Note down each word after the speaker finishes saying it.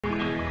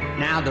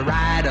Now the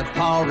ride of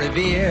Paul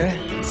Revere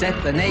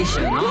set the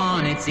nation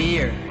on its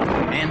ear,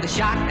 and the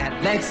shot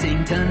at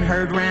Lexington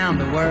heard round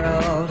the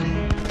world.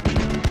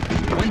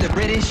 When the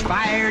British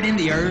fired in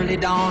the early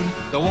dawn,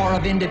 the War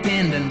of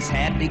Independence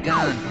had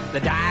begun. The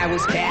die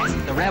was cast,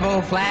 the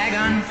rebel flag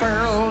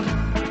unfurled,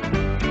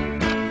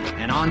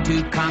 and on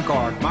to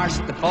Concord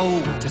marched the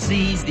foe to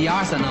seize the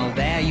arsenal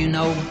there, you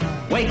know,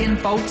 waking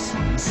folks,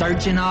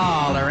 searching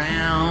all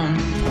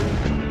around.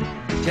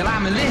 Till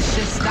our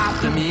militia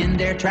stopped them in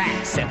their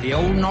tracks. At the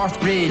old North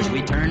Bridge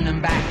we turned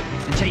them back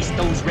and chased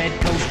those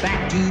redcoats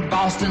back to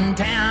Boston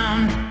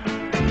town.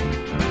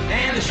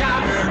 And the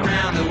shot heard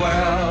round the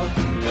world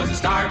was the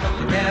start of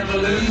the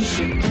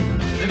revolution.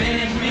 The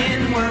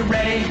Minutemen were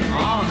ready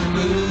on the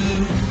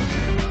move.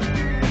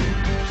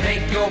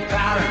 Take your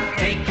powder,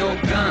 take your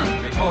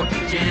gun, report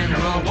to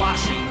General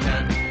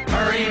Washington.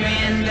 Hurry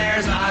men,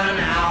 there's not an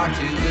hour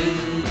to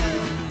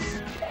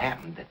lose. It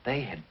happened that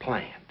they had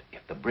planned,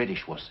 if the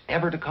British was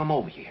ever to come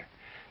over here,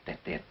 that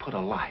they'd put a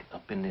light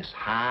up in this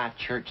high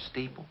church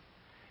steeple.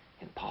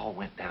 And Paul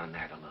went down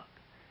there to look.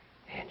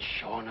 And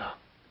sure enough,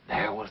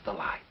 there was the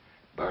light,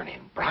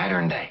 burning brighter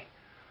than day.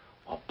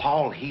 Well,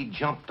 Paul, he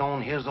jumped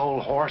on his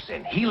old horse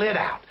and he lit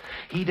out.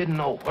 He didn't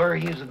know where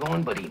he was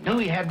going, but he knew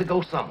he had to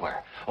go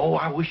somewhere. Oh,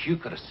 I wish you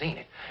could have seen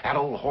it. That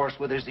old horse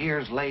with his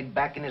ears laid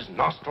back and his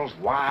nostrils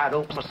wide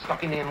open,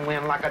 sucking in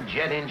wind like a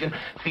jet engine,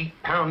 feet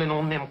pounding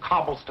on them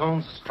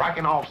cobblestones,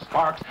 striking off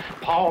sparks.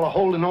 Paul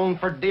a-holding on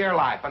for dear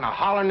life and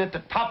a-hollering at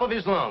the top of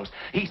his lungs.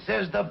 He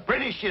says, the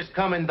British is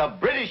coming, the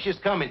British is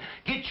coming.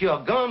 Get you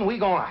a gun, we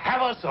gonna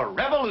have us a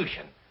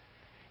revolution.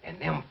 And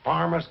them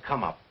farmers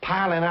come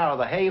a-piling out of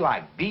the hay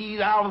like bees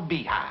out of a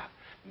beehive.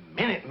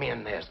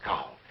 Minutemen, they's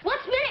called.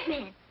 What's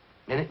Minutemen?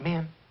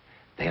 Minutemen?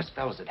 There's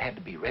fellas that had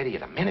to be ready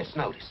at a minute's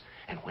notice.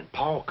 And when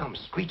Paul comes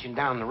screeching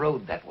down the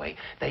road that way,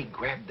 they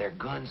grabbed their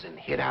guns and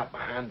hid out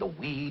behind the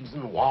weeds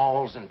and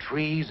walls and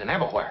trees and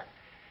everywhere.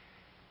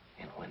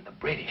 And when the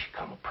British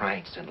come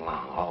prancing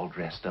along, all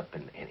dressed up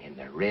in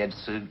their red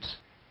suits,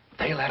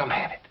 they let 'em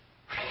have it.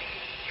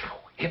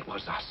 It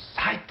was a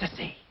sight to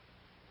see.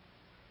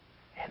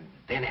 And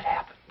then it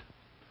happened.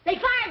 They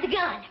fired the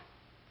gun.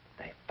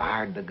 They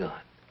fired the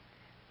gun.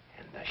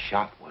 And the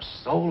shot was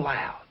so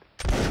loud,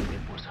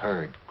 it was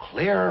heard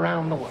clear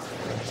around the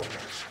world.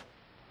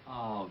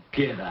 Oh,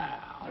 get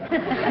out.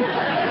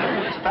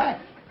 It's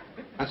fact.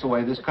 That's the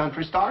way this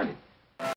country started.